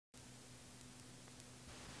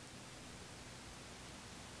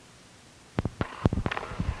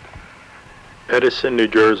Edison, New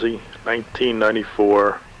Jersey,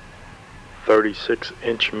 1994,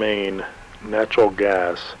 36-inch main, natural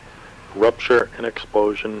gas, rupture and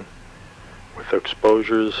explosion with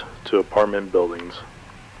exposures to apartment buildings.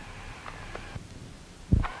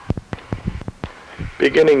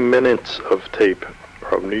 Beginning minutes of tape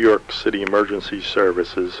from New York City Emergency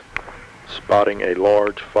Services spotting a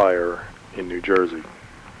large fire in New Jersey.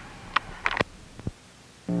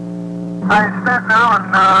 Hi, it's Staten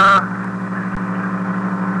Island.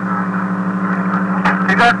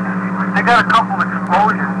 They got a couple of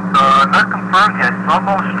explosions, not confirmed yet. It's on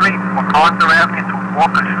Long Street, MacArthur Avenue to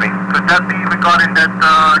Walker Street. Could that be regarding that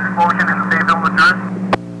explosion in Fayetteville, New Jersey?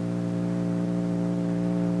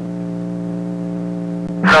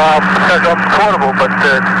 That's portable, but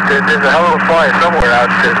there's a hell of a fire somewhere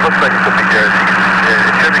out there. It looks like it could be Jersey.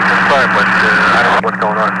 It should be confirmed, but I don't know what's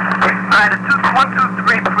going on. Alright, the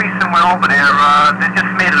 123 precinct went over there. They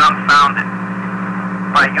just made it unfounded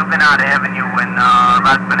by Huguenot Avenue and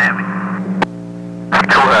Rathbun Avenue.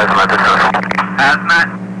 Two hazmat, that's central. Hazmat?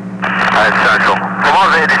 That's central. From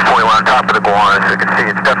our vantage point, we're on top of the Gowanus. You can see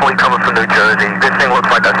it's definitely coming from New Jersey. This thing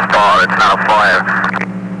looks like a star. It's not a fire.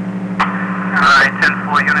 Alright,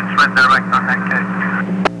 10-4 units red direct on that case.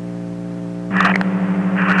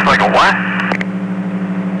 It's like a what?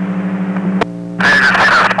 They just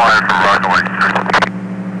seen a fire from Rockaway Street.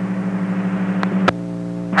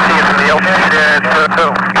 See it from the open? Yeah, it's a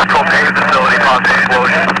propane facility, possible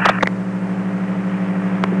explosion.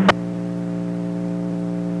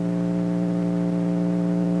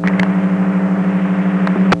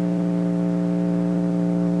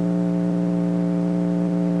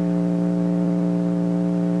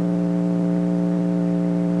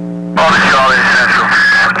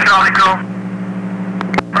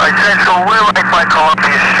 Central, we're right by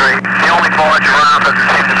Columbia Street. The only barge around doesn't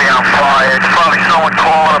seem to be on fire. It's probably someone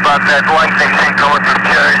calling about that lightning thing coming from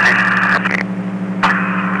Jersey.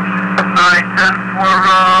 Alright, 10-4,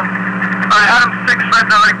 Adam 6, red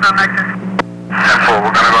direct on that case. 10-4,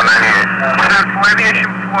 we're gonna go 98. 10-4,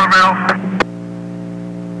 aviation 4, red alpha.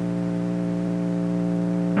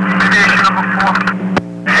 Aviation number 4.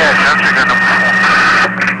 Yeah, Central got number 4.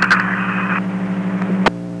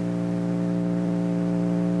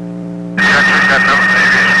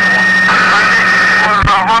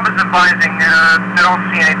 Advising, they don't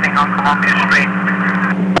see anything on Columbia Street.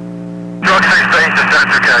 Drug 6 base to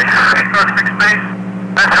Central K. Drug 6 base?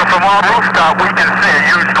 Central, from our rooftop, we can see a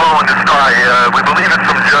huge glow in the sky. We believe it's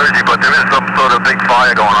from Jersey, but there is some sort of big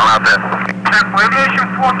fire going on out there. Aviation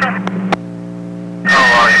 4, King?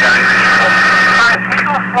 Oh, you got aviation 4. Alright, can you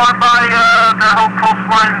go fly by the whole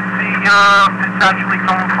coastline and see if it's actually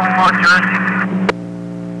coming from Jersey?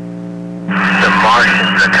 The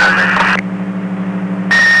Martians are coming.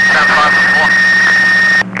 10-5-4.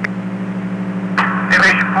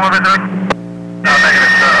 Aviation 4, red direct?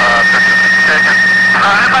 Negative, taken.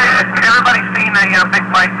 Everybody's seen a big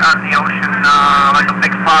light on the ocean, like a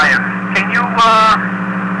big fire. Can you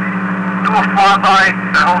do a flyby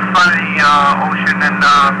the whole side of the ocean and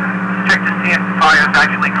check to see if the fire is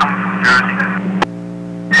actually coming from Jersey?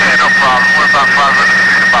 Yeah, no problem. We're about 500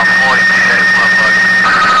 feet, about 40 feet.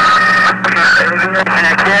 And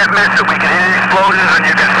you can't miss it. We can hear the explosions and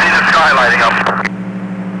you can see the sky lighting up.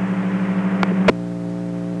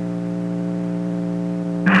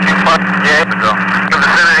 Yeah, in the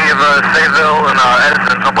vicinity of Sayville and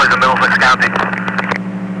Edison, someplace in Middlesex County.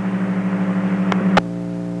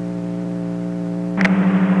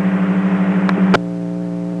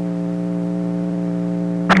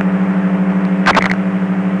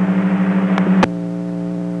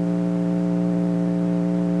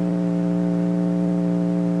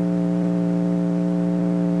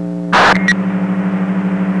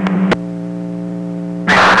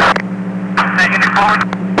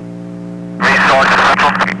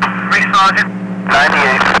 Sergeant.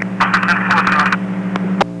 98.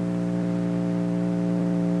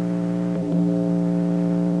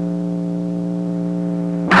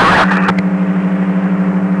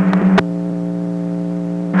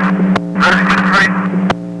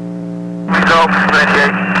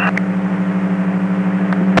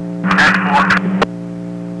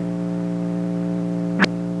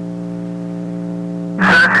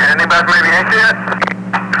 Anybody maybe ain't yet?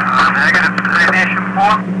 Negative, aviation 4.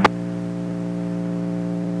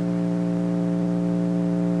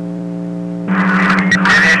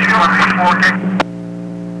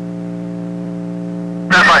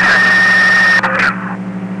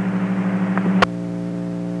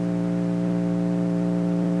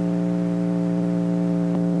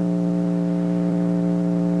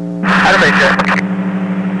 How to make that?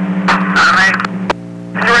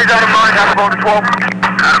 Can you raise out of mind, have a over 12.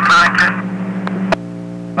 Adam 9, 10.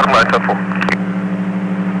 Adam 9, 10, 4.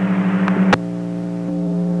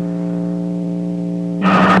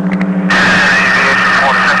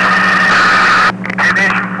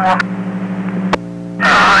 Aviation 4.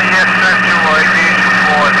 Yes, Central Aviation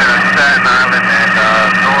 4 is in Staten Island, and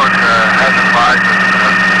North has advised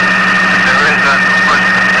us that there is a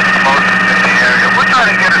explosion in the area. We're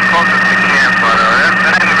trying to get as close as we can, but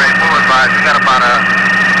at any rate, we'll advise. We got about a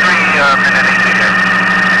 3-minute ETA.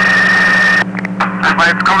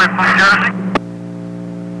 Everybody's coming from Jersey?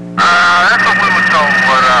 That's what we were told,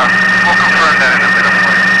 but we'll confirm that in a minute.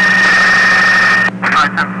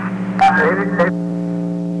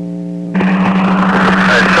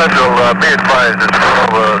 Central, be advised, it's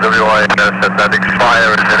WINS at that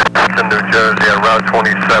expire is in Edison, New Jersey on Route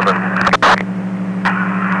 27.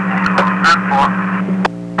 That's 4.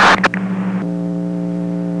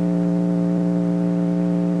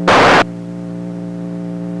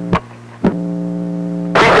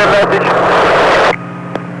 Read that message.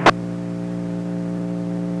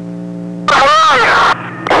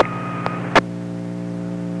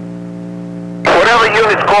 Whatever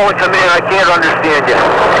unit's calling command, I can't understand you.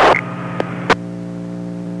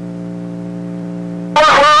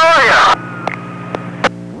 Where are you?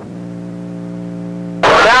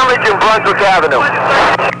 Damage in Brunswick Avenue.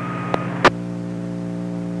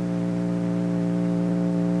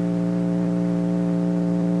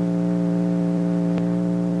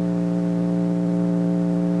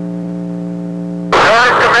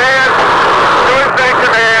 Command.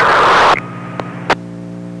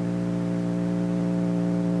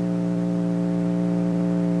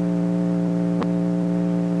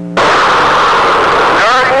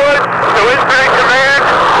 Doing thing, command.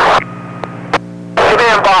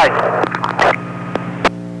 By.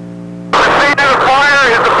 The scene of the fire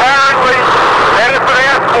is apparently Edison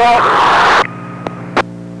Asphalt.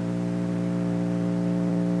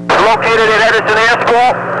 Located at Edison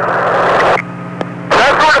Asphalt.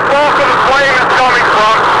 That's where the bulk of the flame is coming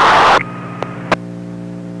from.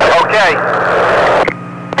 Okay.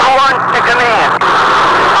 On to command.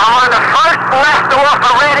 I'm on the first left off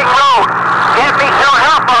of Reading Road. Can't be no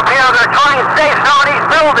help up here. They're trying to save some of these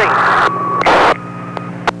buildings.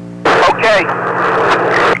 Okay.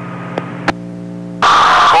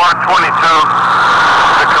 422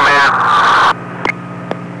 to command.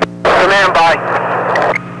 Command by.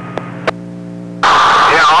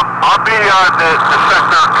 Yeah, I'll be the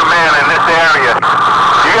sector of command in this area.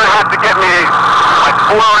 You're going to have to get me like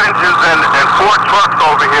 4 engines and 4 trucks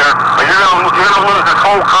over here, or you're going to lose this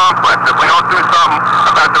whole complex if we don't do something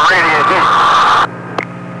about the radiant heat.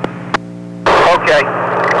 Okay.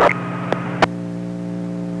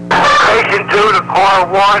 Station 2 to car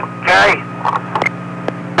 1, okay?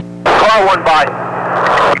 Car 1 by.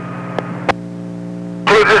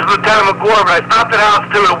 Chief, this is Lieutenant McGorman. I stopped at House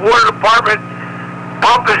 2. The water department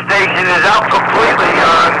pumping station is out completely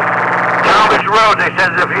on Talmadge Road. They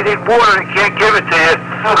said if you need water, they can't give it to you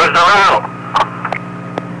because they're out.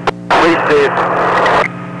 Please, Steve.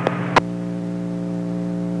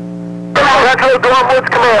 Central Dorm Woods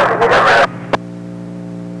Command.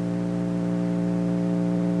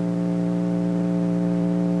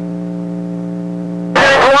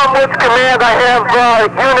 Woods Command, I have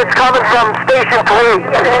units coming from Station 3.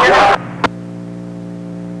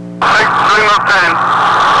 Signal 10,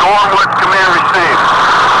 Dorm Woods Command received.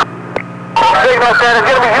 Signal 10 is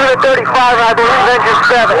going to be Unit 35, I believe, Engine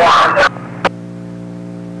 7.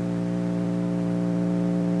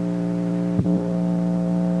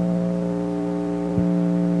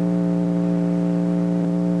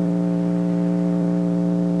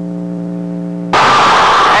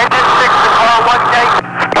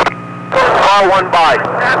 One by.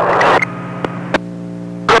 We're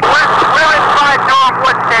inside Dorm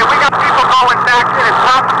Woods there. We got people going back to the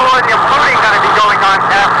top floor. The looting going to be going on,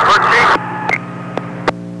 Captain. Chief.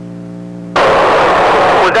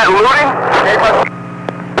 Was that looting?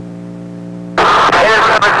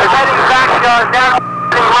 Heading back down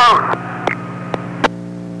the road.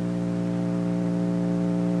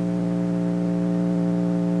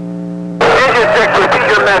 Engine 6, repeat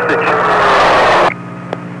your message.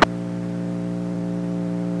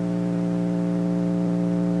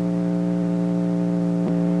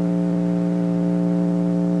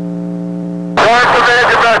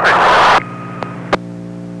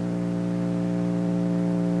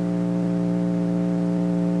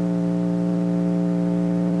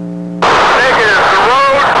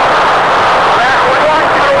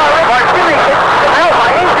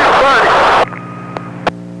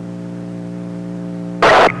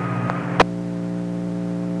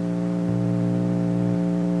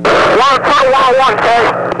 101, K.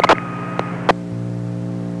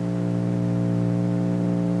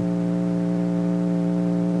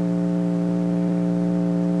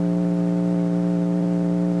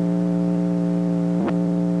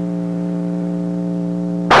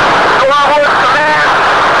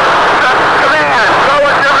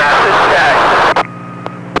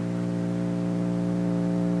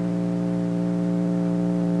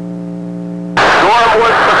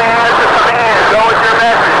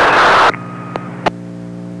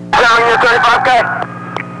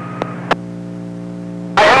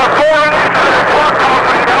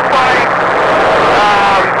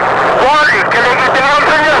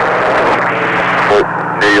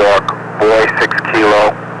 New York, boy, 6 kilo.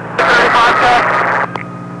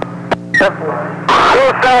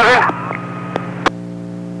 27.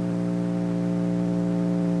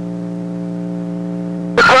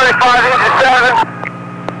 35 inches 7.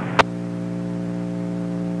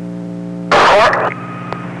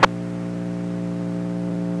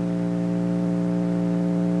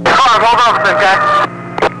 Hold on for a second, guy.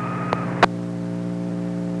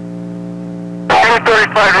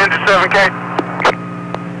 35 inches 7, K.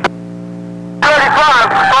 35,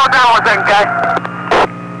 slow down 1 second, guy.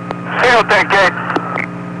 Single 10, K.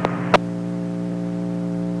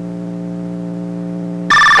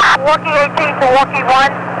 Walkie 18 to Walkie 1.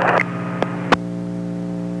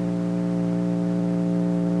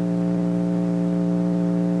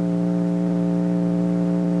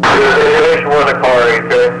 Situation with the car, 8,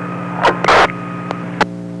 good.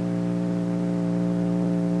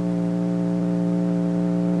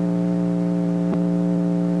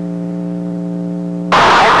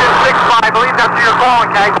 I believe that's who you're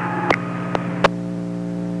calling, Kate.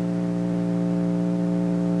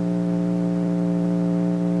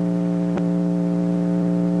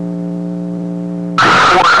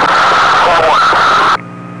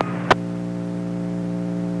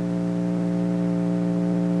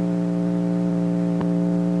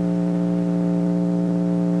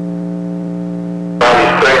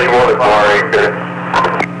 Situation with the car, 8, good.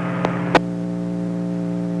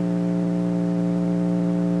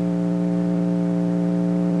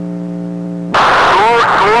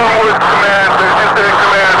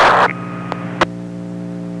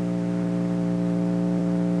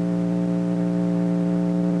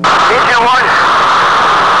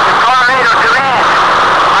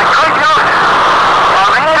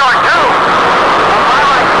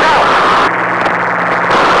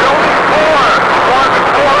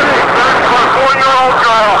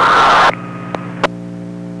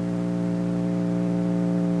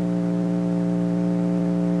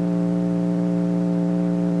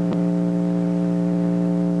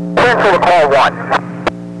 Call 1.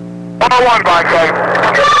 101 by Kate.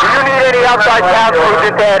 Do you need any outside pass moved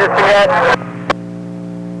into Edison yet?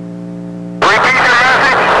 Repeat your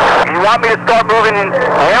message. You want me to start moving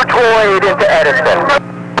mutual aid into Edison?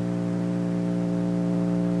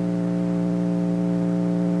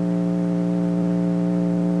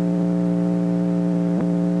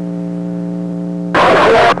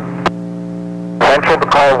 Central to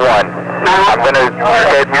call 1. I'm going to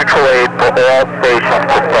get mutual aid for all stations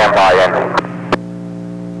to stand by in.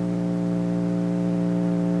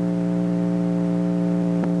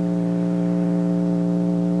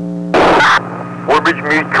 Woodbridge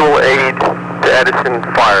Mutual Aid to Edison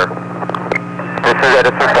Fire. This is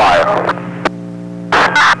Edison Fire.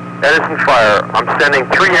 Edison Fire, I'm sending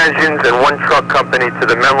 3 engines and 1 truck company to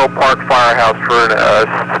the Menlo Park Firehouse for a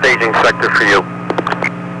staging sector for you.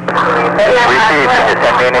 Received. Can you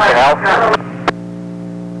send me anything else?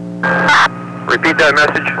 Repeat that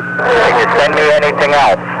message. Can you send me anything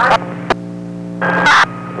else?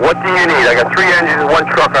 What do you need? I got 3 engines and 1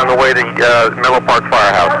 truck on the way to Menlo Park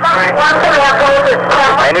Firehouse.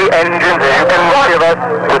 Any engines that you can give us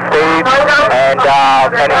to stage and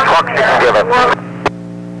any trucks you can give us.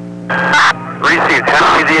 Received. How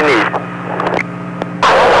many do you need?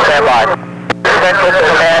 Stand by. Central to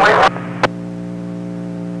command.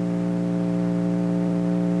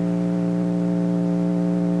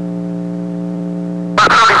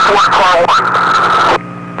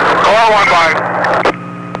 Call 1 by.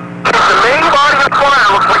 The main body of fire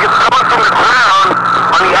looks like it's coming from the ground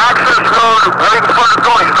on the access road right in front of the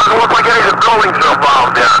building. It doesn't look like any of the buildings are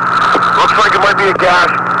involved there. Looks like it might be a gas.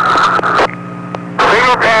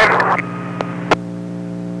 Single 10.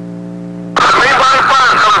 The main body of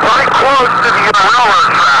fire is coming very close to the railroad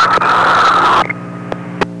track.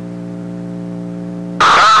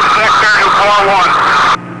 Sector to call 1.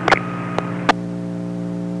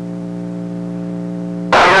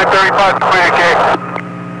 35 clear, K.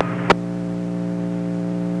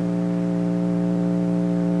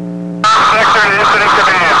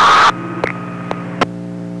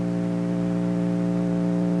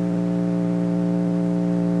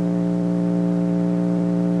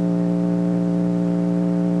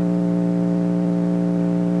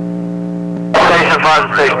 5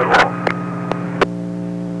 station.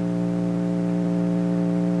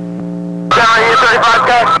 35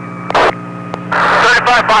 guys.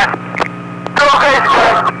 35-5. Still okay,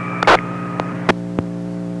 guys.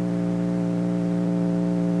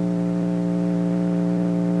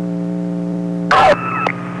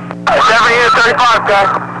 35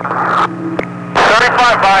 guys.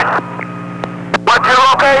 35-5. What's your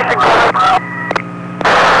location, guys?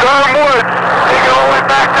 Durham Woods. Take it all the way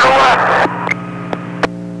back to the left.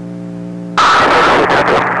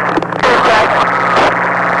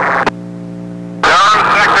 Durham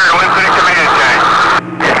sector, listen to command check.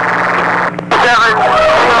 7,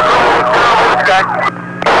 guys.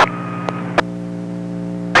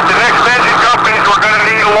 The next engine companies we're going to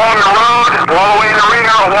need along the road, all the way in the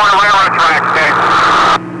arena, along the railroad track, okay?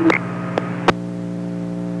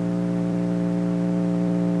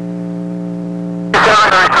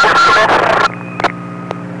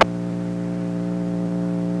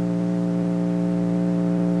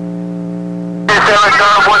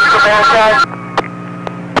 What's the command, guys?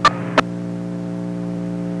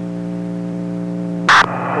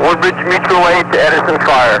 Woodbridge Mutual Aid to Edison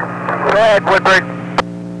Fire. Go ahead, Woodbridge.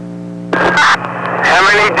 How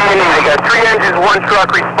many do you need? I got 3 engines, 1 truck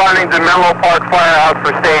responding to Menlo Park Firehouse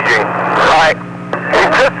for staging. Alright.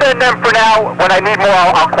 Just send them for now. When I need more,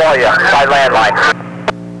 I'll call you by landline.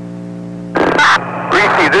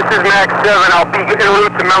 Reese, this is Max 7. I'll be en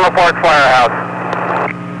route to Menlo Park Firehouse.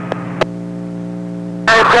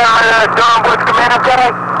 Hey, gentlemen, Durham Woods Command,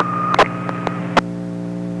 okay?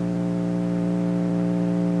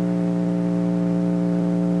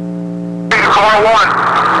 Car 1.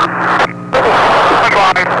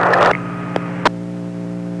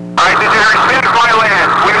 Alright, did you receive my land?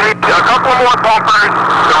 We need a couple more bumpers,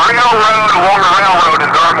 the Rio Road along the railroad in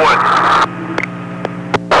Durham Woods.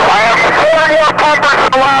 I have 4 more bumpers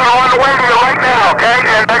allowed on the way to you right now, okay?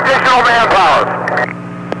 And additional manpower.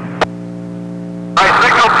 Alright,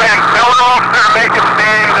 signal 10, tell an officer to make a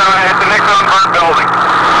stand at the next unburned building.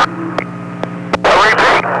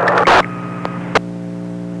 Repeat.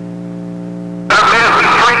 Madison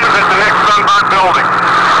Street is at the next unburned building.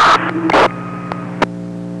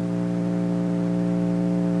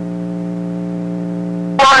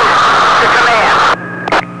 To command.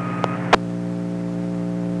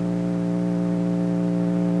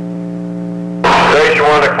 Station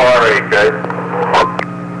 1 to car 8, okay?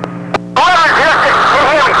 Whoever's here, can you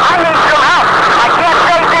hear me? I need some help. I can't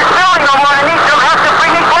save this building no more. I need some help to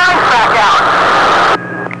bring these lines back out.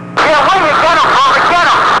 Yeah, where you get them, Father? Get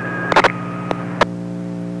them.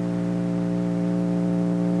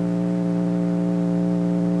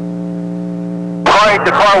 Car 8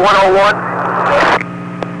 to car 101.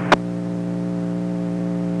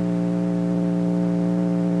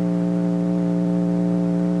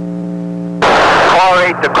 Car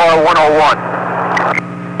 8 to car 101.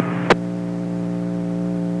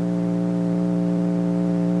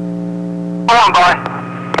 Come on, boy.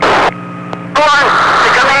 Go on, to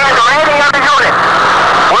command or any other unit.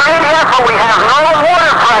 We're in here, but we have no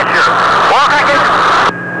water pressure. Walk again.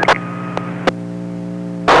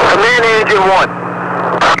 Command engine 1.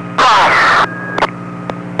 Fire.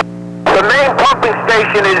 The main pumping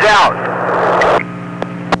station is out.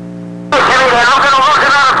 Jimmy, they're not going to lose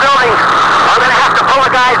another building. I'm going to have to pull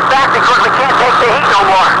the guys back because we can't take the heat no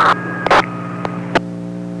more.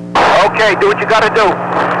 Okay, do what you got to do.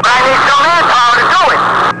 I need some manpower to do it.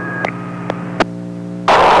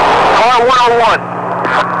 Car 101.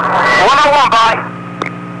 101, bye.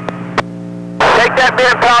 Take that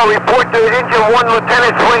manpower, report to Engine 1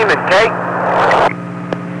 Lieutenant Freeman, okay?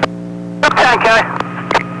 Okay.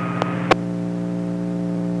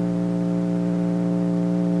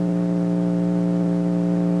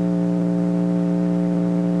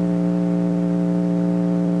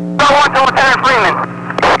 To Lieutenant Freeman.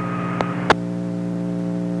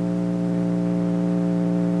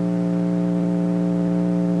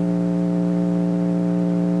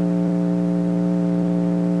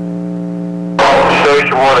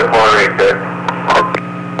 Station 1 at car 8, okay?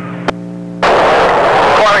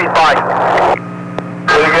 Car 8, bye.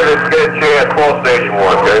 So you get a chance, call Station 1,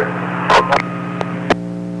 okay?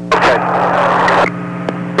 Okay.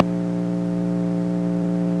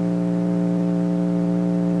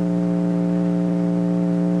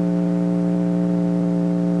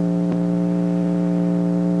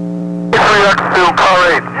 To car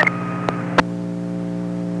 8.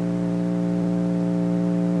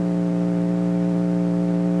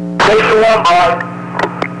 Station 1, bye.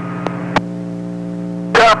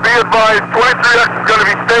 Yeah, be advised, 23X is going to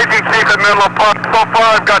be staging chief at Menlo Park. So far,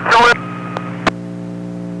 I've got 2 in.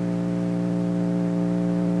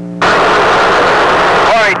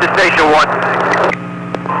 1.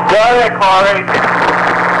 Got it, Corey.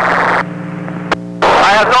 I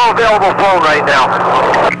have no available phone right now.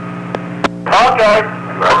 Okay.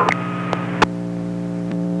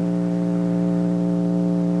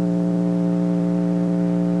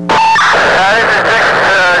 This is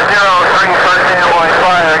 603 FireSceneAudio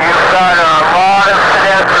Fire. You've got a lot of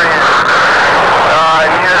pedestrians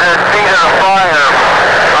near the scene of the fire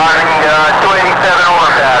on the 287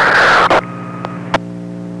 overpass.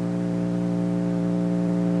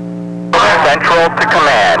 Central to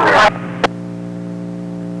command.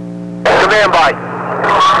 Command by.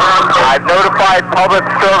 I've notified Public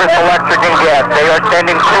Service Electric and Gas. They are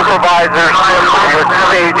sending supervisors to your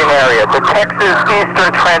staging area. The Texas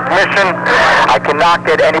Eastern Transmission, I cannot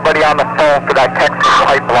get anybody on the phone for that Texas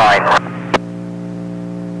pipeline.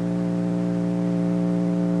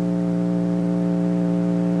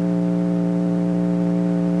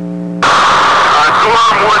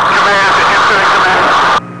 Stormwood Command to Incident Command.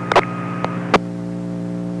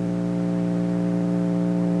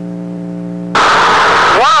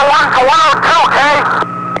 101 to 102, okay?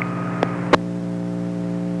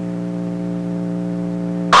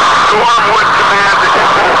 Stormwood Command to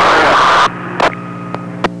Incident Command.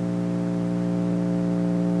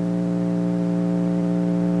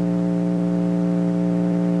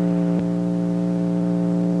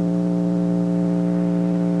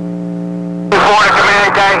 Florida Command,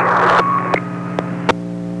 okay?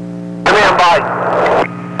 Command by.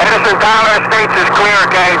 Edison Power Estates is clear,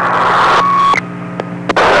 okay?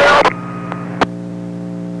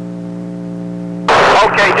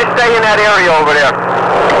 Okay, just stay in that area over there.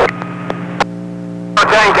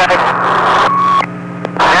 Okay, okay.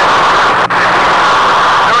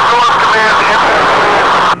 Stormwood Command to Incident Command.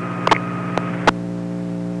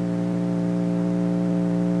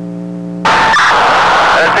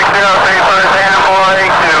 603 FireSceneAudio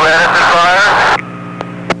to Edison Fire.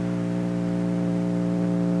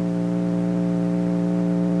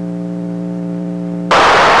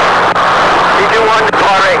 C21 to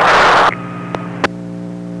Car 8.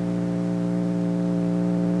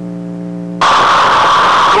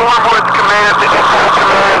 Stormwood Command to Incident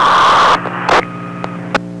Command.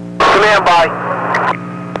 Command by.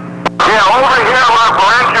 Yeah, over here, we're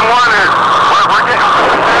engine 1 is, we're getting,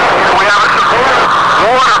 we have a severe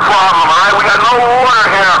water problem, all right? We got no water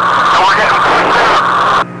here, and we're getting pushed out.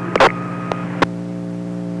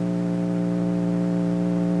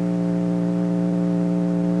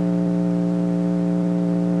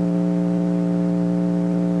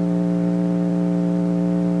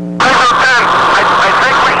 I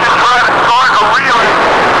think we should try to start a relay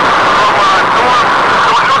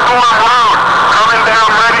from Newthorne Road, coming down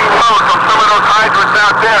Reading Road from some of those hydrants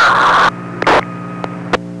out there.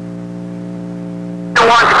 1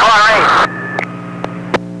 to Car 8.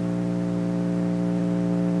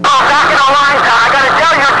 Oh, back in the line, sir. I gotta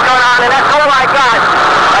tell you what's going on, and that's all I got.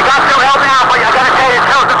 I got some help now, but I gotta tell you the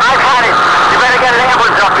truth. I've had it. You better get an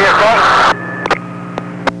ambulance up here, okay?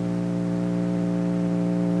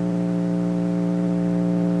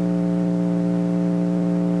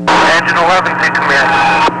 Engine 11 to command.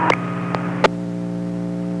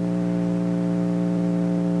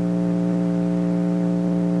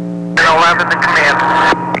 Engine 11 to command.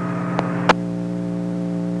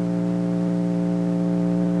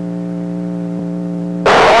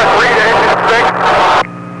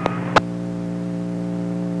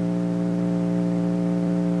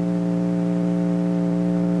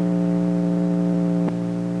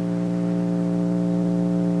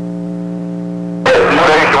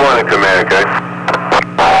 Station 1 in command, okay?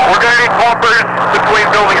 We're going to need pumpers between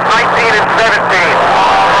buildings 19 and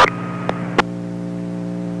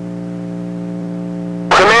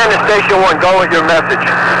 17. Command to Station 1, go with your message.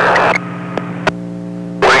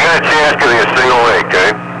 When you get a chance, give me a single A,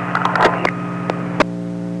 okay?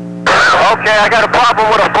 Okay, I got a problem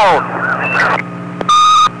with a phone.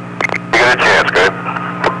 You get a chance, okay?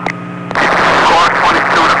 Car 22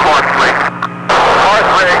 to Car 3. Car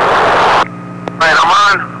 3. Right, I'm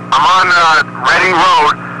on Reading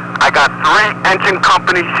Road. I got 3 engine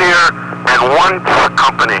companies here and 1 truck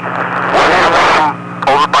company.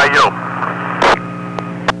 Over by you.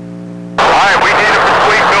 Alright, we need it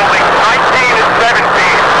between buildings 19 and 17.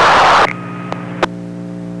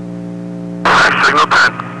 Alright, signal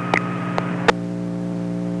 10.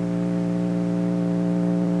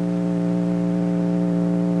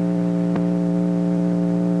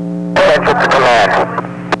 Central to command.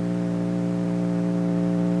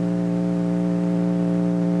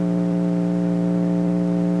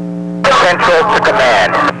 Central to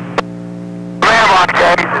command. Command,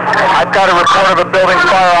 okay. I've got a report of a building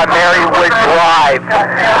fire on Marywood Drive.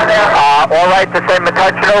 All right to send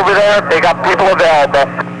Metuchen over there? They got people available.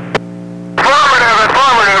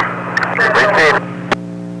 Affirmative. Received.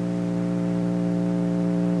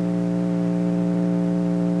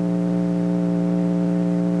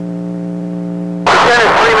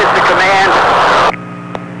 Lieutenant Freeman to command.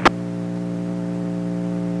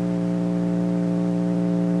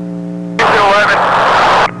 Engine 11.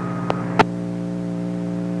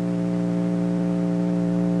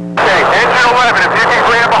 Okay, Engine 11, if you can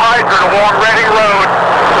grab a hydrant along Reading Road,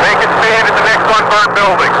 make it stand in the next unburned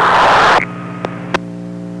building.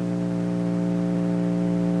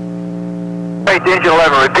 Hey, Engine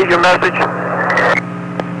 11, repeat your message. 11,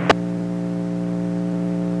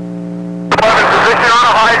 position on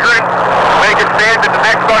a hydrant, make it stand in the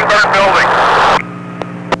next unburned building.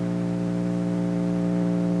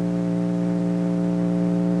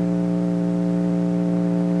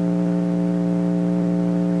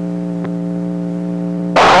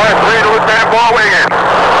 Alright, 3 to Lieutenant Ballwagon.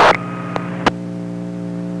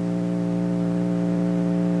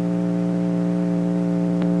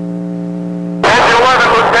 Engine 11,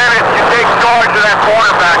 Lieutenant, you take charge of that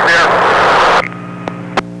corner back there.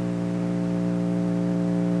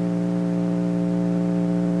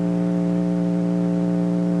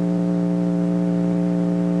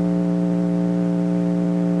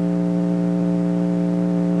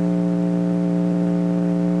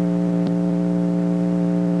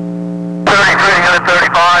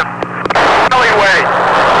 Alleyway,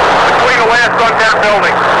 between the last unburned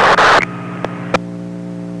building.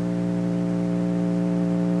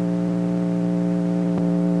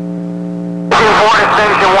 Morning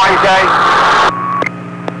Station, White Day.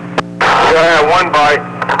 Yeah, 1 by.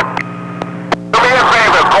 Do me a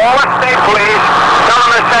favor, call us state police, tell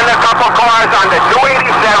them to send a couple cars on the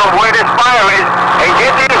 287 where this fire is, and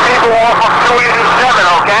get these people off of 287,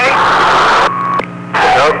 okay?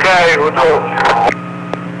 Okay, we'll do it.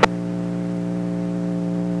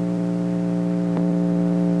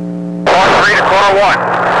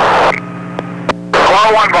 Car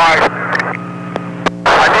 1 by.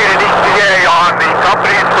 I need an ETA on the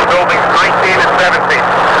companies for buildings 19 and 17.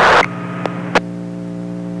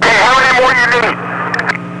 Hey, how many more you need?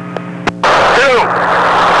 2.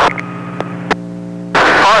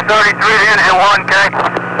 Car 33 to Engine 1, okay?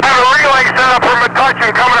 Have a relay set up for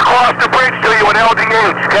Metuchen coming across the bridge to you in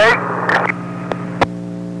LDH, okay?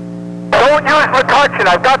 Don't use Metuchen,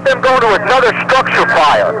 I've got them going to another structure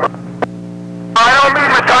fire. I don't mean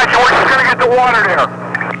Metuchen, we're just going to get the water there.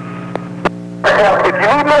 If you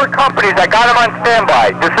need more companies, I got them on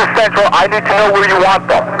standby. This is Central, I need to know where you want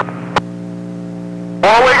them.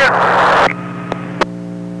 Ballwagon?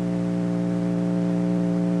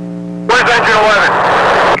 Where's Engine 11?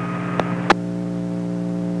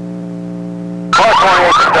 Car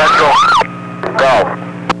 28 to Central. Go.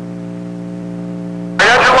 The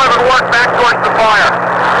Engine 11 work back towards the fire.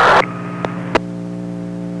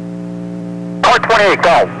 Car 28,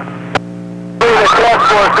 go. The task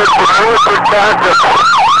force is the Lewisburg Township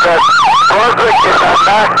that Brunswick is on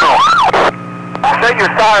National. Set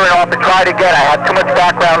your siren off and try it again. I have too much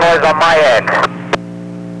background noise on my end.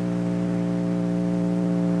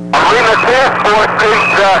 I'm reading the task force is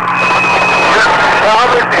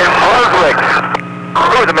Thomas and Brunswick.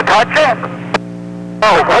 Who, the Metuchen?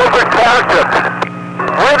 Oh, Brunswick Township.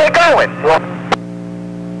 Where are they going?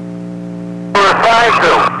 We're assigned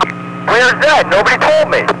to. Where's that? Nobody told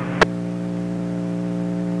me.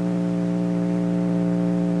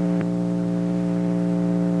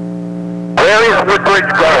 Where is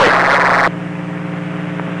Woodbridge going?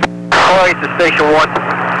 Calling to Station 1.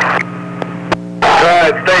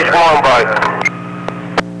 Station 1, bud.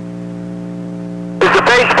 Is the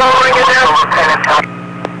base following in there?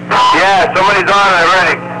 Yeah, somebody's on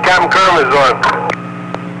already. Captain Kerman's on.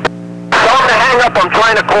 Tell him to hang up, I'm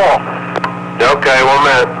trying to call. Okay, 1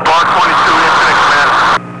 minute. Car 22, incident command.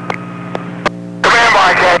 Command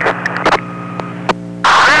by, Keg.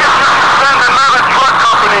 Send another truck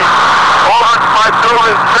company over by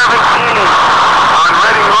building 17 on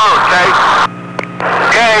Reading Road, okay?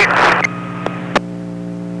 Okay.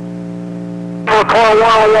 Call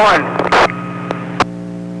 101.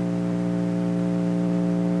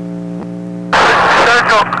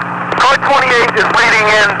 Central, car 28 is leading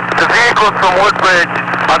in the vehicles from Woodbridge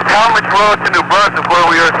on Talmadge Road to New Brunswick where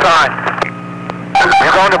we are assigned.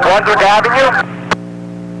 You're going to Brunswick Avenue?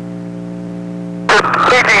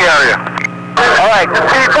 Staging area. Alright,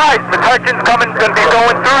 just be advised, Metuchen's going to be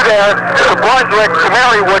going through there to Brunswick to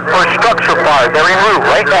Marywood for a structure fire. They're en route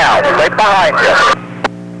right now, right behind you.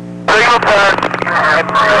 Signal pass.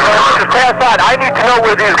 Just pass on. I need to know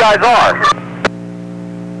where these guys are.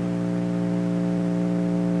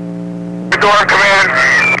 Storm Command.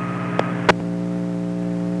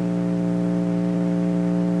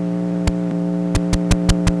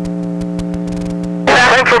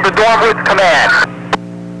 Central to Dornwood Command.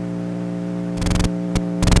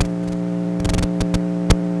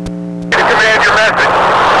 Command, your message.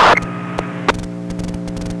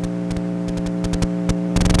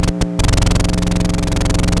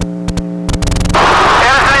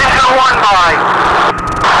 Edison 1 by.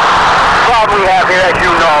 Problem we have here, as you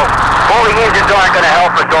know, only engines aren't going to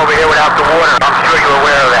help us over here without the water. I'm sure you're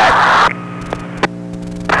aware of that.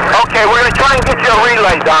 Okay, we're going to try and get you a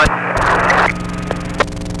relay done.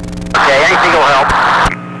 Okay, anything will help.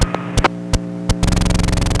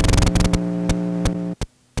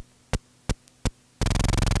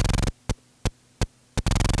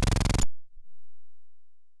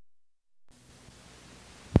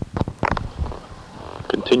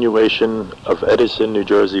 Continuation of Edison, New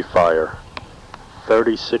Jersey fire.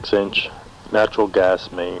 36-inch natural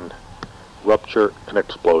gas main. Rupture and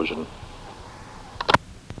explosion.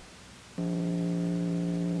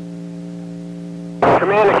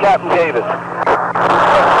 Commander Captain Davis.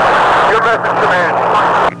 Your message, Command.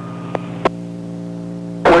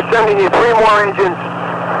 We're sending you 3 more engines.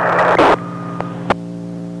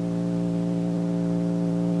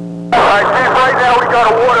 Alright, Chief, right now we got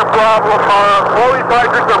a water problem. All these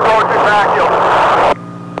hydrants are approaching vacuum.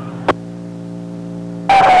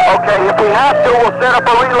 Okay, if we have to, we'll set up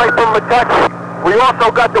a relay from the tech. We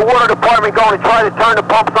also got the water department going to try to turn the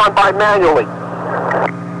pumps on by manually.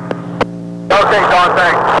 Okay, Don,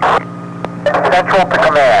 thanks. Central to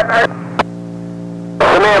command.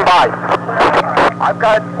 Command by. I've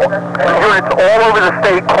got units all over the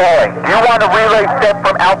state calling. Do you want a relay set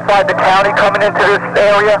from outside the county coming into this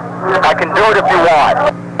area? I can do it if you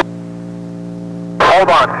want. Hold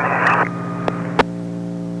on.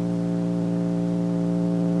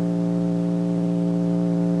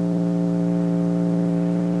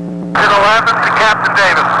 11 to Captain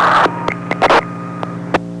Davis.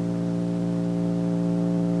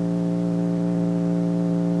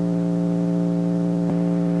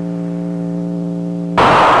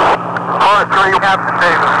 Captain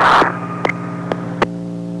Davis.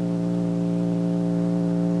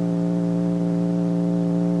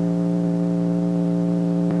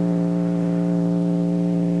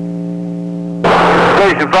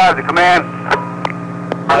 Station 5 to command.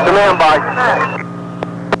 Command by.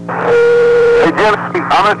 Hey Jim,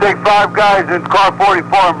 I'm going to take 5 guys in car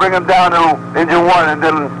 44 and bring them down to engine 1 and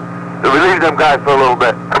then relieve them guys for a little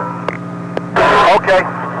bit. Okay.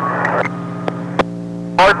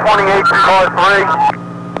 Car 28 to car 3.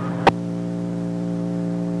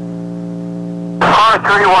 Car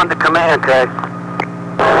 31 to command, okay?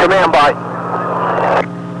 Command by.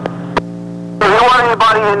 Do you want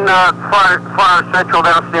anybody in Fire Central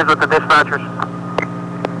downstairs with the dispatchers?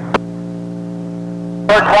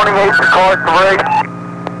 Car 28 to car 3.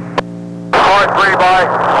 Car 3 by.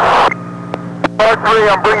 Car 3,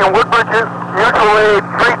 I'm bringing Woodbridge's mutual aid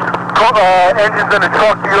 3 engines in a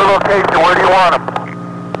truck to your location. Where do you want them?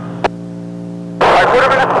 I put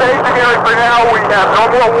them in a staging area for now. We have no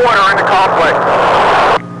more water in the complex.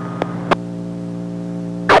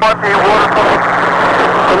 You want the water from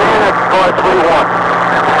command at car 31.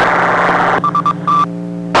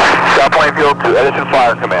 South Plainfield to Edison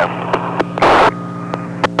Fire Command.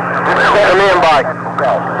 Command by.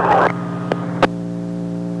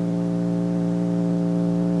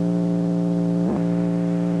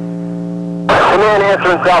 Command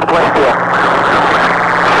answering South Plainfield.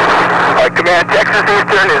 Command, Texas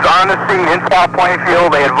Eastern is on the scene in South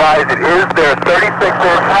Plainfield. They advise it is their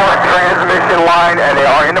 36-inch transmission line, and they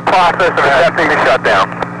are in the process of attempting to shut down.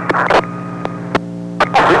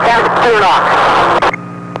 Report to clear off.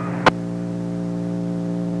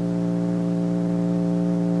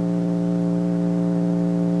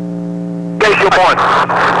 Station 1.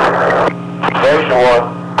 Station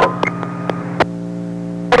 1.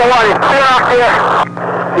 Clear off here.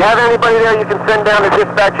 Do you have anybody there you can send down to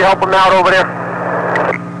dispatch to help them out over there?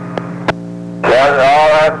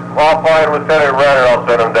 Yeah, I'll find Lieutenant Renner. I'll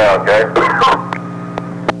send him down, okay?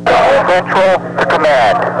 Central to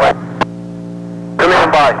command.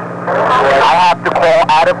 Command by. I have to call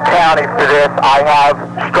out of county for this. I have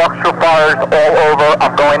structure fires all over.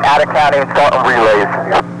 I'm going out of county and starting relays.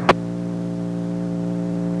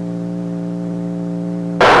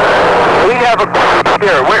 We have a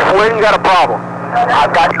here. Where you got a problem?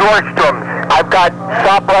 I've got Nordstrom's. I've got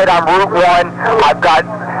ShopRite on Route 1. I've got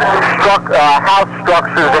house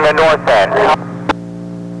structures in the north end.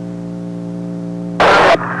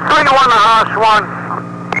 3 to 1 to House 1.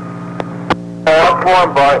 Up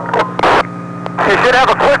 1, bud. You should have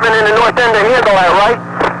equipment in the north end to handle that, right?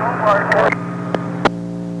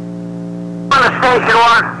 On the station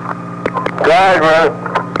one. Go ahead, man.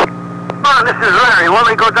 Oh, this is Larry. Want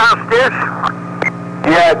me to go downstairs?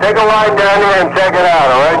 Yeah, take a line down here and check it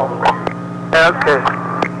out, all right? Yeah, okay.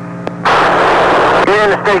 You're in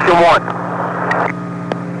the station one.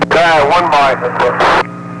 Go ahead, 1 by.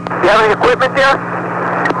 You have any equipment there?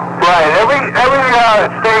 Right, every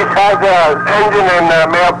state has an engine and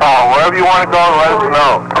manpower. Wherever you want to go, let us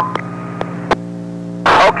know.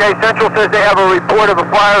 Okay, Central says they have a report of a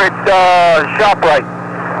fire at ShopRite.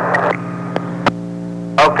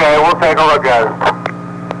 Okay, we'll take a look at it.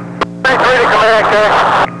 Thanks for the command, sir.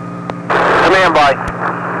 Command by.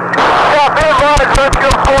 Yeah, be advised, let's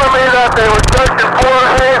inform me that they were searching for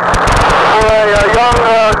a young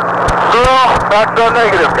girl. That's so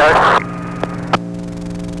negative, guys.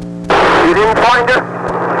 You didn't find her?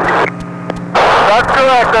 That's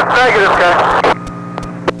correct, that's negative, guys.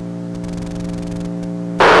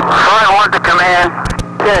 Fire 1 to command.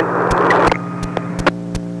 10.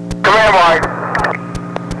 Command wide.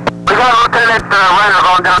 We got Lieutenant Renner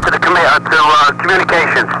going down to the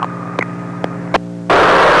communications.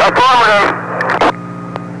 Affirmative.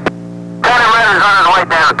 Lieutenant Renner's on his way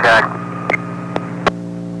down, okay?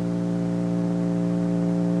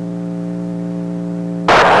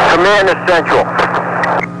 Command is Central.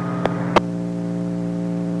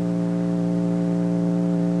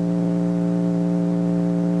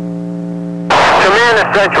 Command is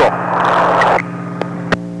Central.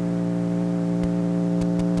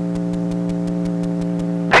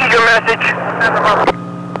 Read your message.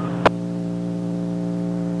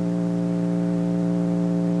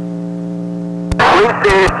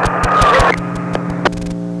 Receive.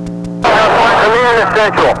 Command is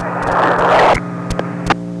Central.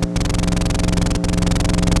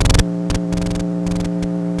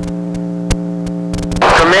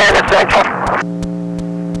 Command is Central.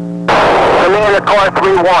 Command is car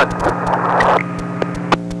 3-1.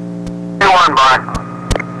 3-1, bye.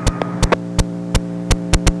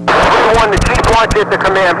 3-1, the chief wants you at the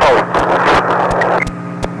command post.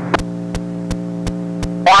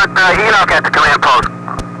 Want Enoch at the command post.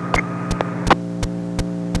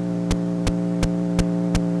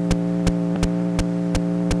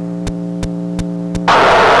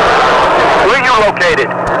 Where are you located?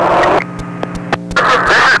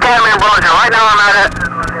 This is Captain Ambrosia. Right now I'm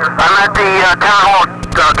at the town hall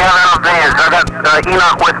gathering up vans. I got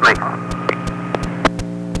Enoch with me.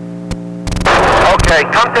 Okay,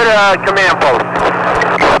 come to the command post.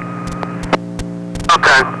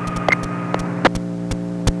 Okay.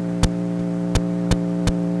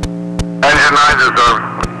 Engine 9 is over.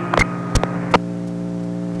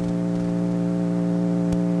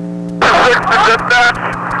 6 to dispatch.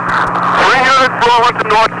 3 units rolling to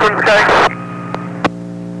Northland, okay?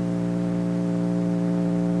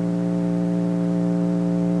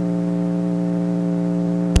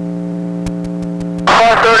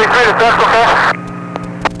 Car 33 to Central, okay?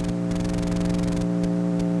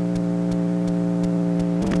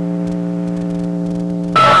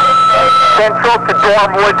 Central to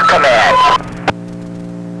Dormwood's command.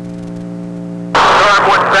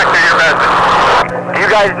 Dormwood sector, your message. Do you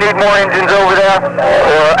guys need more engines over there?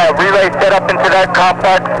 Or a relay set up into that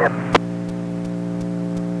complex?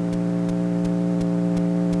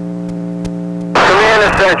 Command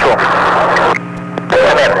is Central.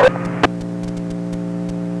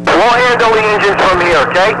 We'll handle the engines from here,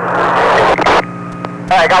 okay?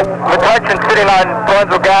 I got McCutcheon sitting on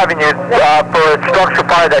Brunswick Avenue for a structure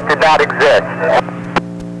fire that did not exist.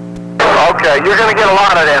 Okay, you're going to get a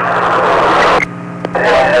lot of them.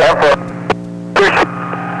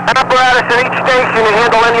 Apparatus in each station to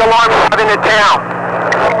handle any alarm you have in the town.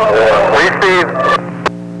 Receive.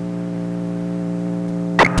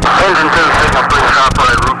 Engine 2 signal 3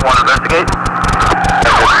 ShopRite Route 1 investigate.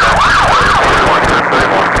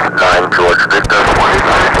 9 George Victor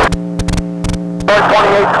 28. Car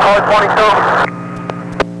 28 to car 22.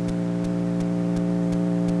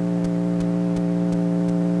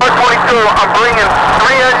 Car 22, I'm bringing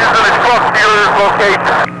 3 engines in a truck to your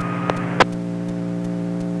location.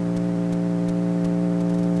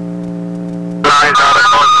 Nine out of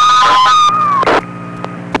North.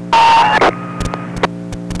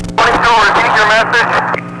 22, repeat your message.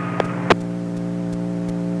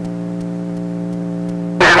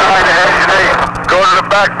 Engine 9 to Engine 8. Go to the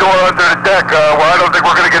back door under the deck. Well, I don't think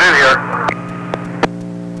we're going to get in here.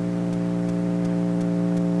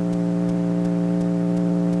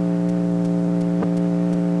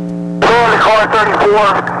 Go to car 34.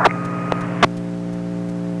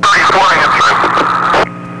 34 answering.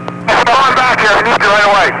 Come on back here. I need you right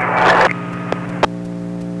away.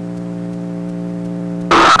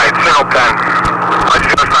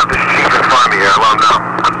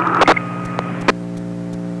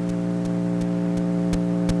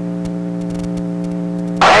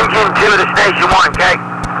 2 to station 1, okay?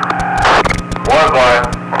 1, quiet.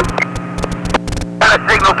 Got a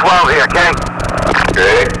signal 12 here, okay?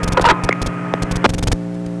 Okay.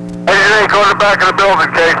 Hey, go to the back of the building,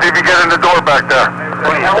 okay? See if you get in the door back there.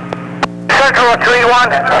 Central 3-1.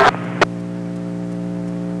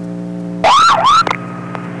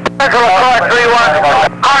 Central car 3-1.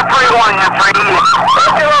 Car 3-1, you're 3.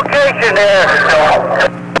 What's your location there? Hey, John.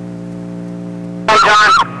 What's your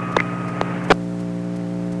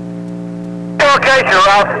location,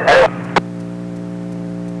 Ralph?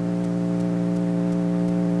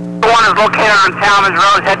 The one is located on Talmadge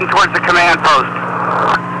Road, heading towards the command post.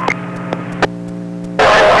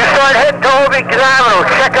 You start heading to Ovington Avenue.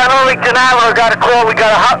 Check on Ovington Avenue. Got a call. We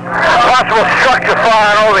got a possible structure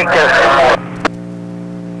fire on Ovington.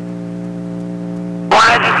 Why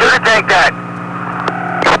did you should take that?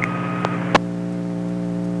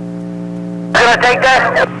 Should I take that?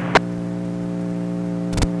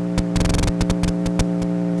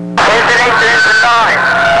 Engine 8 to engine 9.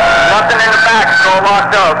 Nothing in the back. It's all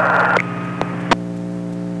locked up.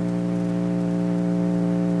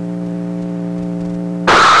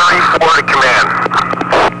 34 to command.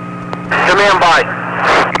 Command by.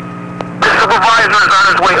 The supervisor is on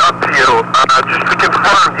his way up to you. Just to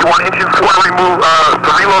confirm, you want engine 4 to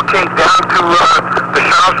relocate down to the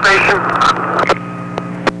shuttle station?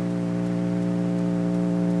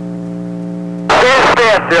 Stand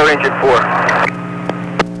fast there, engine 4.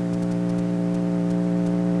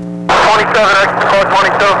 27X to car 22.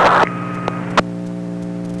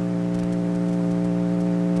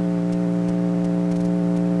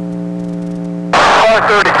 Car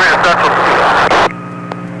 33 to Central.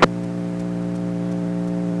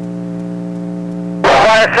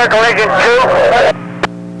 Fire circle engine 2.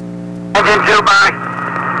 Engine 2 by.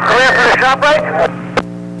 Clear for the shop right?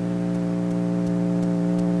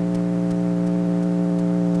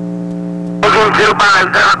 Engine 2 by, is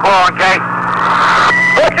there a call, okay?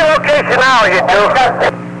 What's your location now, you 2?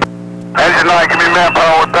 Engine 9, give me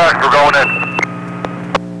manpower with back. We're going in.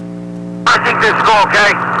 I think this is cool,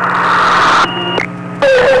 okay?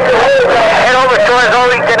 Head over towards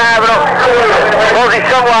Ovington Avenue. Supposedly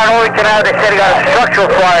somewhere on Ovington Avenue, they said he got a structural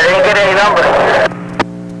fire. They didn't get any number.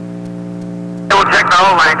 We'll check the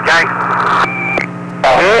whole lane, okay?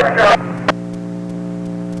 Yeah.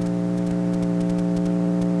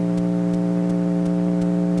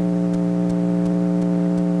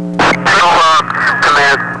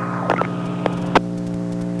 Command.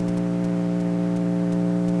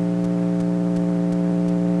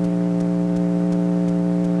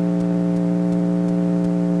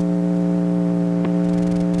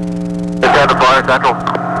 The fire central.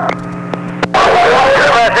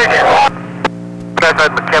 Good message. That's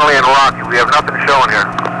at McKinley and Rocky. We have nothing showing here.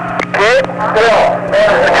 Good.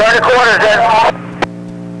 Return to quarters then.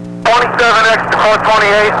 27X to car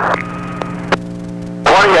 28.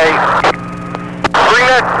 28. Bring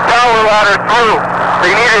that tower ladder through.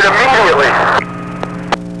 They need it immediately.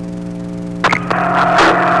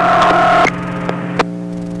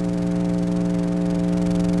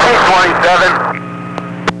 T27.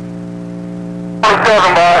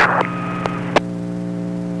 27 by.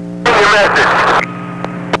 Give your message.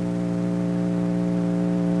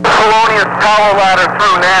 Colonius tower ladder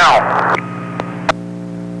through now.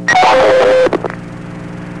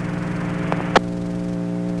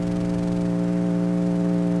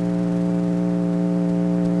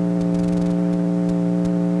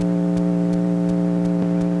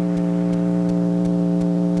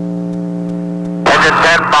 Engine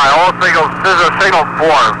 10 by. All signals. This is a signal 4.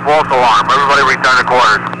 False alarm. Everybody return to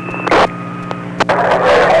quarters.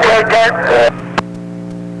 Okay, 10.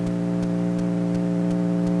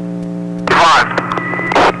 5.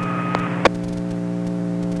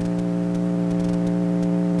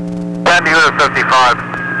 Unit 55.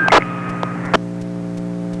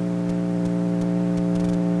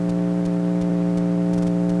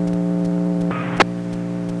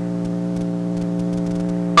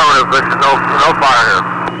 No fire here.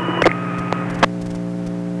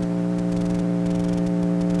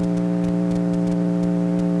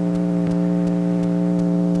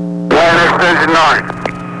 Engine 9.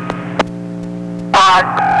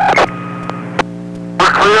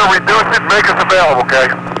 We're clear, reduce it, make us available, okay?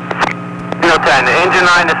 10, engine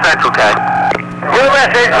 9 to Central, okay?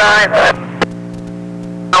 message 9.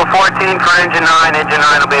 No 14 for engine 9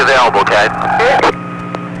 will be available, okay?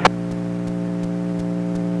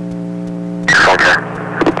 Okay.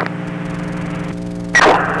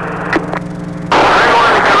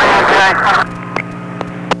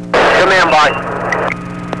 Command by.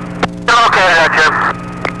 Okay, that's Jim.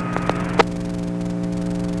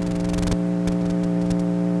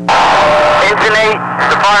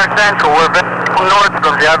 Fire Central, we're from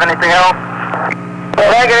Nordstrom. Do you have anything else?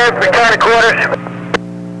 Negative, return to quarters.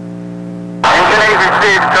 Engine 8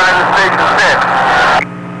 received, turn to station 6.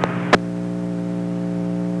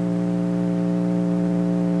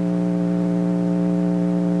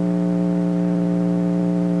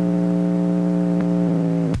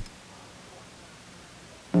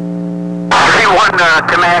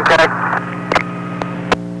 Command deck.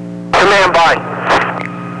 Command by.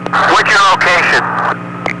 What's your location?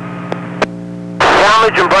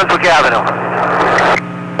 Damage in Brunswick Avenue.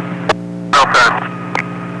 Okay.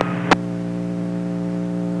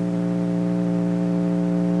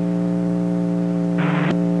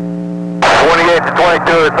 28 to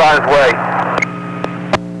 22 is on its way.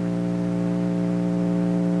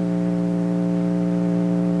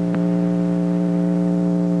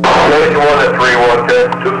 Station 1 at 3-1,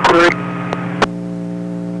 2, 3.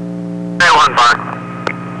 1 bar.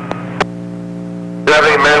 Do you have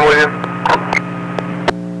any men with you?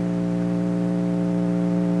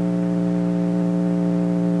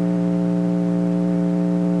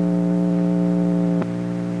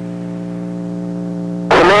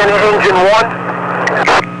 Command to Engine 1.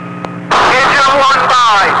 Engine 1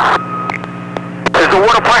 by. Is the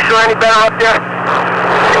water pressure any better up there?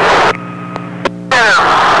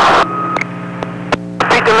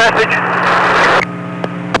 Repeat the message.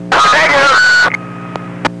 Negative.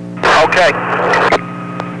 Okay.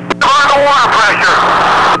 On the water pressure.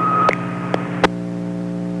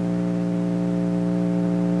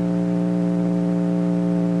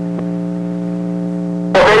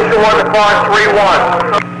 Station 1 to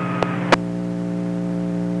 531.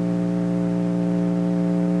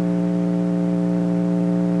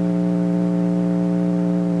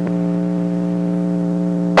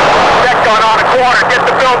 Get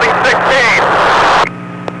the building 16.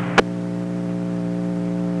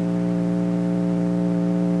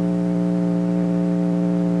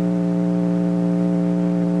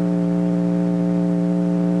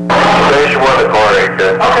 Station 1 to corner,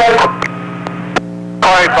 okay.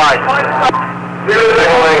 Alright, bye.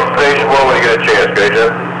 Signaling Station 1 when you get a chance, okay,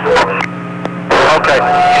 Jeff? Okay.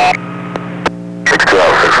 612,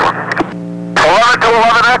 11 to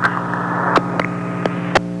 11X.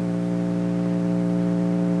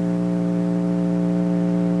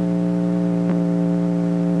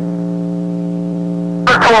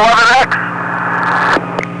 To 11X.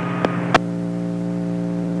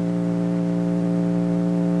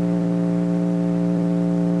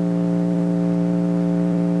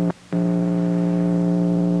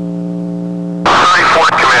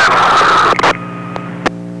 Command.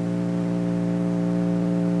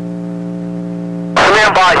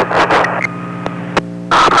 Command by.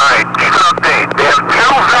 Alright, keep an update. They have 2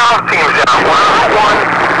 valve teams out. One over one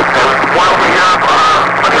and one over here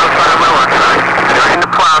on the other side of the railroad track. They're in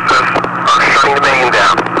the process of shutting the main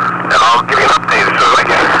down. And I'll give you an update as soon as I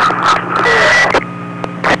get it.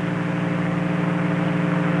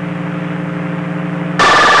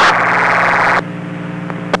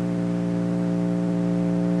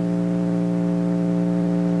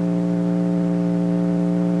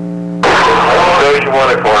 Station 1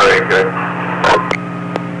 at 4-8, good.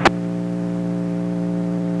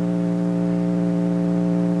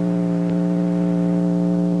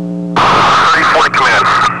 Command.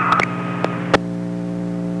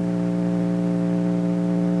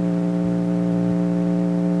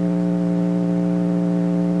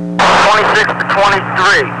 26 to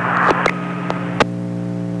 23.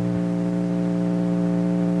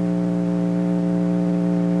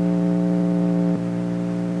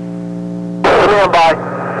 Stand by.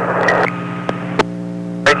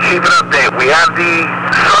 Hey, Chief, an update. We have the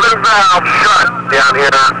southern valve shut down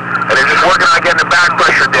here, and they're just working on getting the back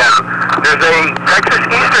pressure down. There's a Texas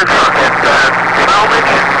Eastern truck at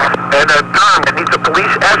salvage and a gun that needs a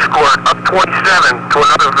police escort up 27 to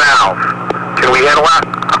another valve. Can we handle that?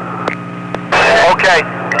 Okay.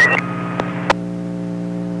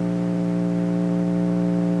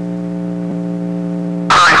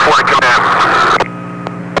 Alright, Fort Command.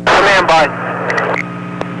 Command by.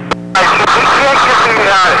 He can't give me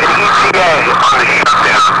an ETA on the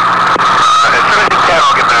shutdown. As soon as he can,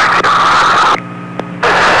 I'll get back to you.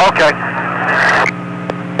 Okay.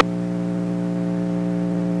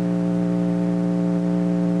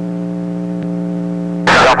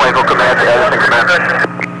 Southwayville Command to Edison Command.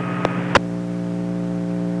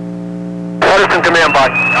 Edison Command by.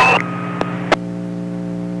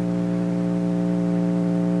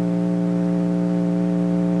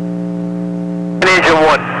 Engine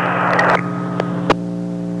 1.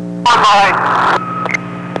 Bye.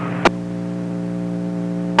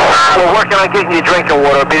 We're working on getting you drinking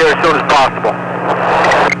water. I'll be there as soon as possible.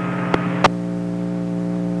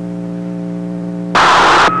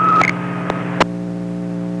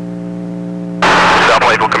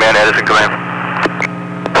 Edison Command.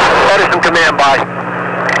 Edison Command, bye.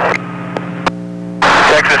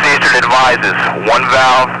 Texas Eastern advises, one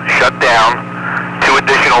valve shut down, 2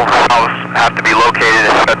 additional valves have to be located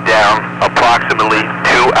and shut down approximately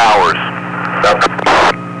 2 hours.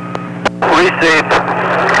 Received.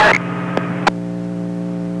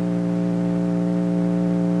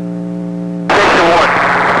 Station 1.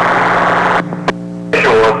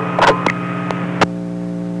 Station 1.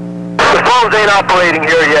 The phones ain't operating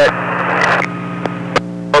here yet.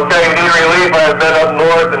 Okay, need relief. I've been up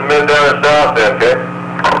north and been down south, okay?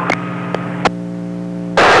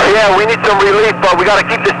 Yeah, we need some relief, but we gotta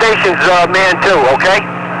keep the stations manned too, okay?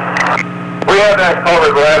 We have that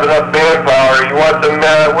covered. We have enough manpower. You want some,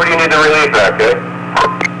 where do you need the relief at, okay?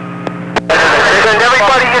 Send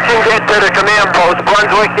everybody you can get to the command post,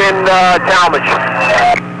 Brunswick and Talmadge.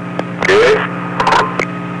 Okay.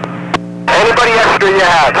 Anybody extra you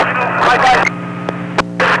have.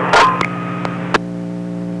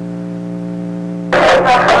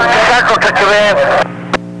 Central to command.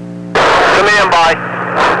 Command by.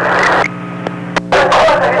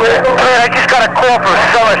 Man, I just got a call from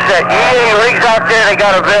Somerset. EA rigs out there they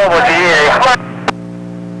got available to EA.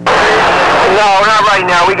 No, not right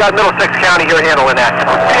now. We got Middlesex County here handling that.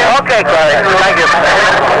 Okay, Clary. Thank you.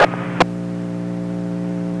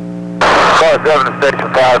 Call 7 to Station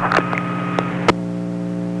 5.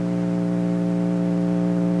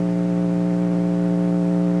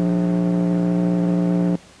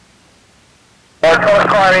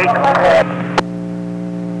 Clary.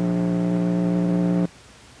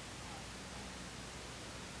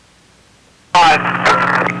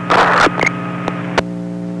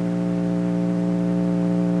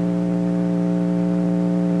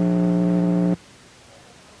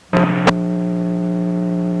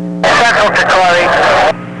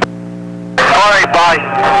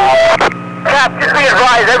 Cap, just be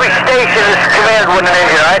advised, every station is command with an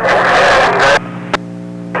engine, right?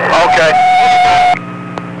 Okay.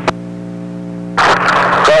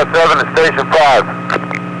 Call 7 to Station 5.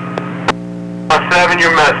 Call 7,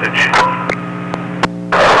 your message.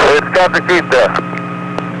 It's got the keep there.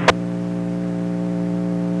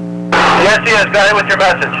 Yes, go ahead with your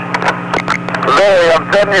message. Lily, I'm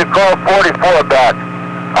sending you call 44 back.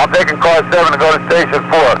 I'm taking call 7 to go to Station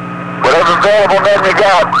 4. Whatever available men you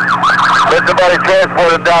got, let somebody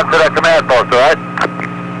transport it down to that command post, alright?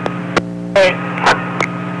 Hey.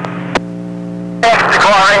 Next,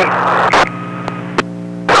 Corey.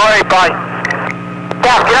 Corey, bye.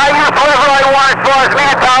 Cap, can I use whatever I want as far as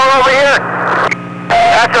manpower over here?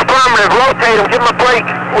 That's affirmative. Rotate them, give them a break.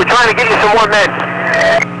 We're trying to get you some more men.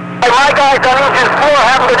 Hey, my guys on engine 4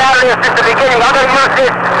 haven't been out of here since the beginning. I'm going to use this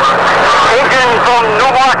engine from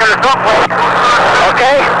Newmarket or someplace.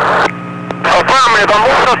 Okay? Affirmative. I'm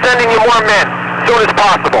also sending you more men as soon as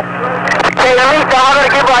possible. Hey, at least I'm going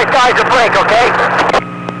to give my guys a break, okay?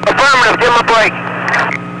 Affirmative. Give them a break.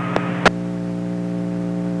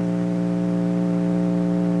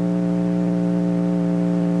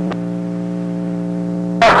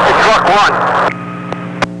 It's truck 1.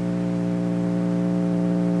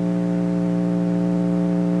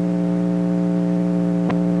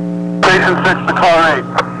 Station 6 to car 8.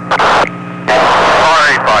 Car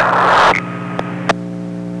 8, bye.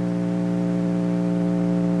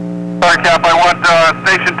 Sorry, Cap, I want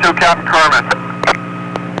Station 2, Captain Kerman.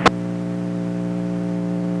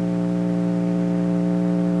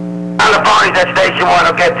 On the ponies at Station 1,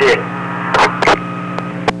 I'll get to you.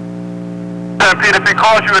 Pete, if he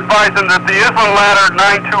calls you, advise him that the Island Ladder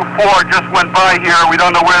 924 just went by here. We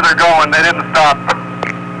don't know where they're going. They didn't stop.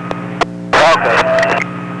 Okay.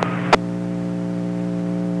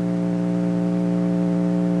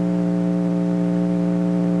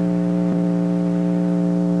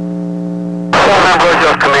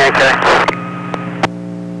 Command, okay?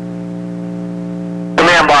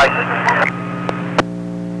 Command, by.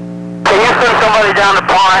 Can you send somebody down to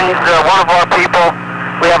Pines, one of our people?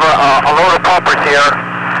 We have a load of pumpers here.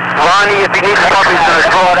 Ronnie, if you need pumpers, he's going to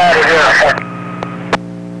throw it out of here.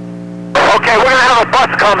 Okay, we're going to have a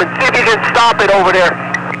bus coming. See if you can stop it over there.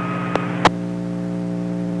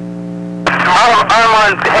 I'm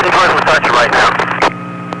on heading towards Metuchen right now.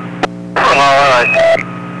 All right.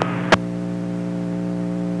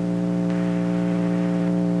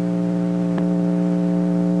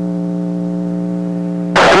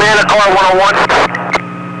 Car 101.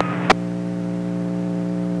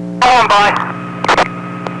 Calling by.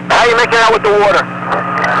 How you making out with the water?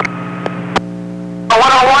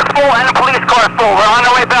 101 full and the police car full. We're on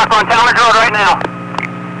our way back on Talmadge Road right now.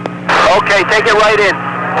 Okay, take it right in.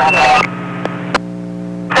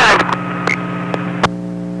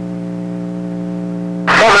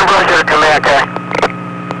 7 Roger. Command, okay.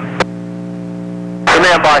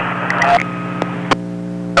 Command, bye.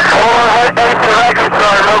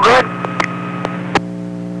 Sorry, no good?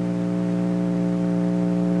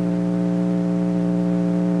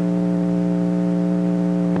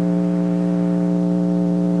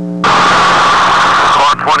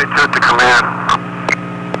 Car 22 to command.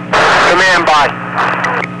 Command, bye.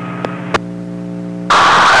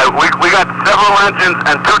 We got several engines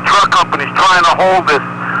and 2 truck companies trying to hold this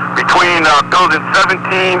between building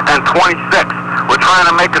 17 and 26. We're trying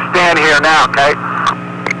to make a stand here now, okay?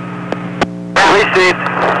 Receive.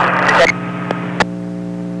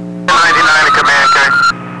 99 to command, okay?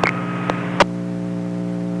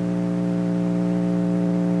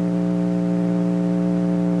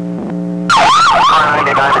 Car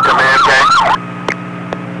 99 to command, okay?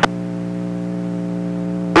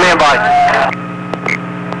 Command, bye.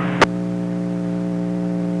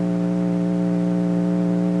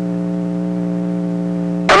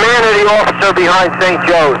 Command of the officer behind St.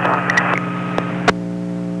 Joe's.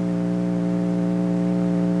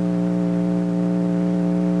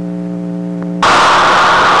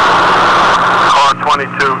 Car 22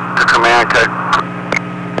 to command, okay?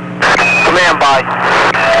 Command, bye.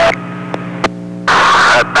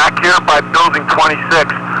 Back here by building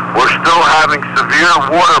 26, we're still having severe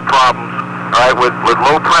water problems, all right, with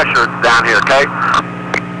low pressure down here, okay?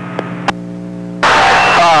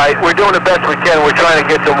 All right, we're doing the best we can. We're trying to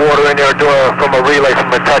get some water in there from a relay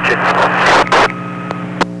from Metuchen.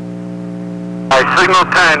 All right, signal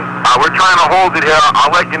 10, we're trying to hold it here.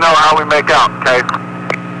 I'll let you know how we make out, okay?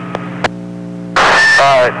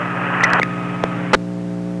 All right.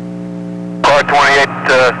 Car 28,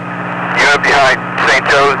 unit behind St.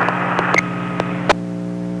 Joe's.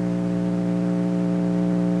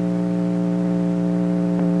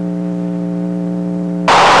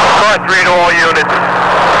 Car 3 to all units.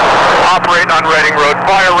 Operate on Reading Road.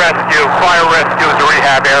 Fire rescue. Fire rescue is the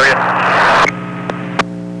rehab area.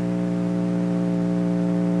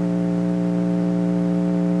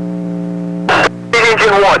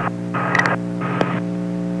 Engine 1.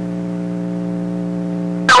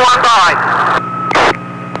 One behind.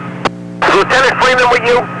 Is Lieutenant Freeman with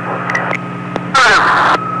you?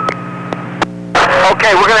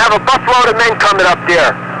 Okay, we're going to have a busload of men coming up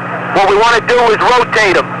there. What we want to do is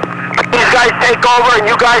rotate them. These guys take over and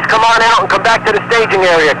you guys come on out and come back to the staging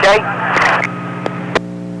area, okay?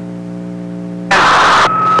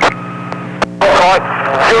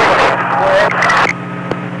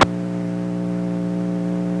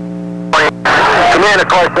 Commander,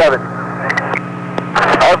 car 7.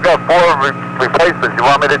 I've got 4 replacements. You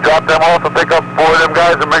want me to drop them off and pick up 4 of them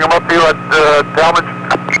guys and bring them up to you at Talmadge?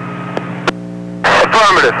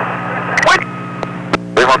 Affirmative. What?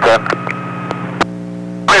 Leave on 10.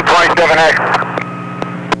 27X.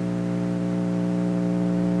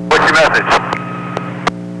 What's your message?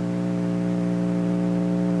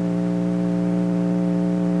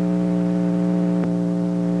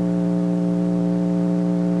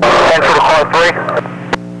 Cancel to car 3.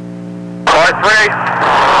 Car 3.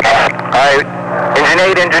 Alright, engine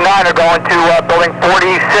 8, engine 9 are going to building 46.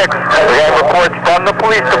 We have reports from the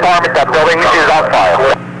police department that building is on fire.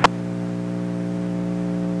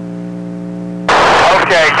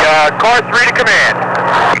 Okay, car 3 to command.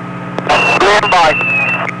 Stand by.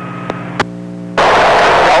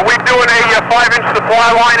 Are we doing a 5-inch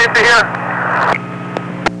supply line into here?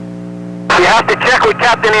 You have to check with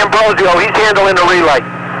Captain Ambrosio. He's handling the relay.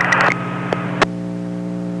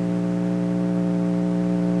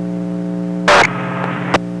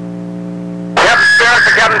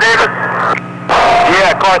 Captain Davis?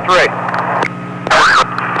 Yeah, car 3.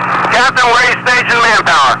 Captain, where are you stationed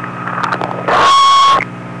manpower?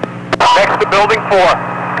 Next to building 4.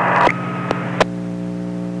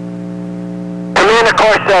 Commander,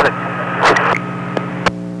 car 7.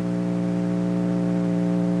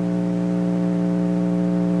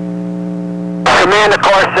 Commander,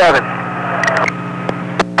 car 7.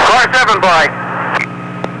 Car 7, by.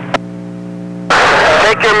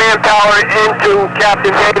 Take your manpower into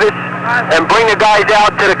Captain Davis and bring the guys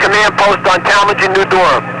out to the command post on Talmadge and New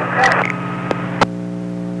Durham.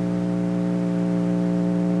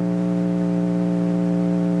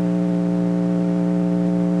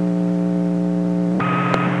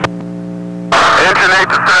 Engine 8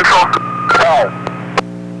 to Central. Oh.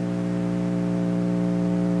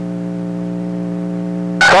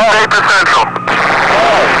 Car 8 to Central.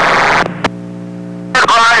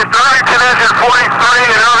 Advised, Irvington engine 43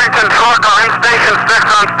 and Irvington truck are in station 6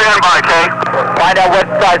 on standby, Kay. Find out what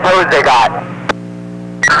size hose they got.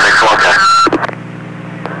 6-1, okay.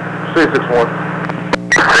 C61.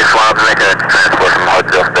 6-1. I'm making a transfer from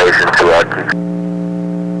Hudsville Station to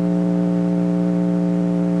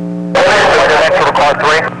car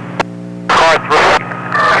 3. Car 3.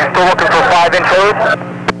 You still looking for 5-inch hose?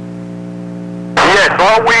 Yes,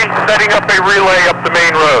 are we setting up a relay up the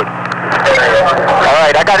main road?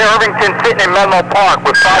 Alright, I got Irvington sitting in Menlo Park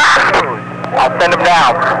with 5 hose. I'll send them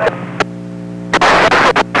now.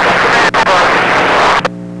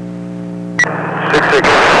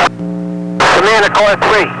 Commander, car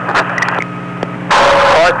 3.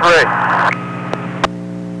 Car 3.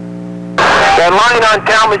 That line on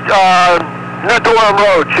New Durham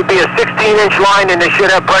Road should be a 16-inch line and they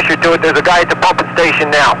should have pressure to it. There's a guy at the pumping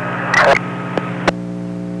station now.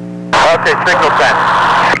 Okay, signal sent.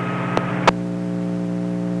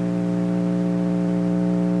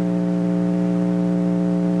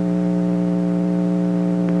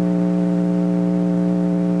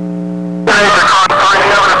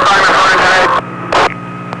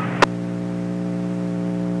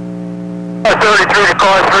 Car 33 to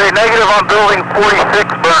car 3. Negative on building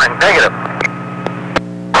 46 burning. Negative.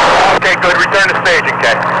 Okay, good. Return to staging,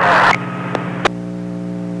 Ken.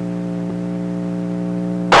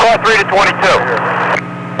 Car 3 to 22.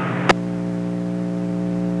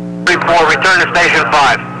 34, return to station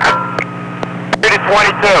 5. 3 to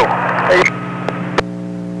 22.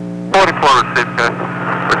 44 received, Ken.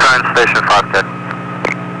 Return to station 5, Ken.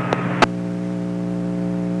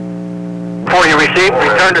 40 received,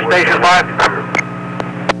 return to station 5.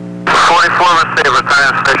 44 received, return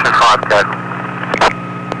to station 5, Ken.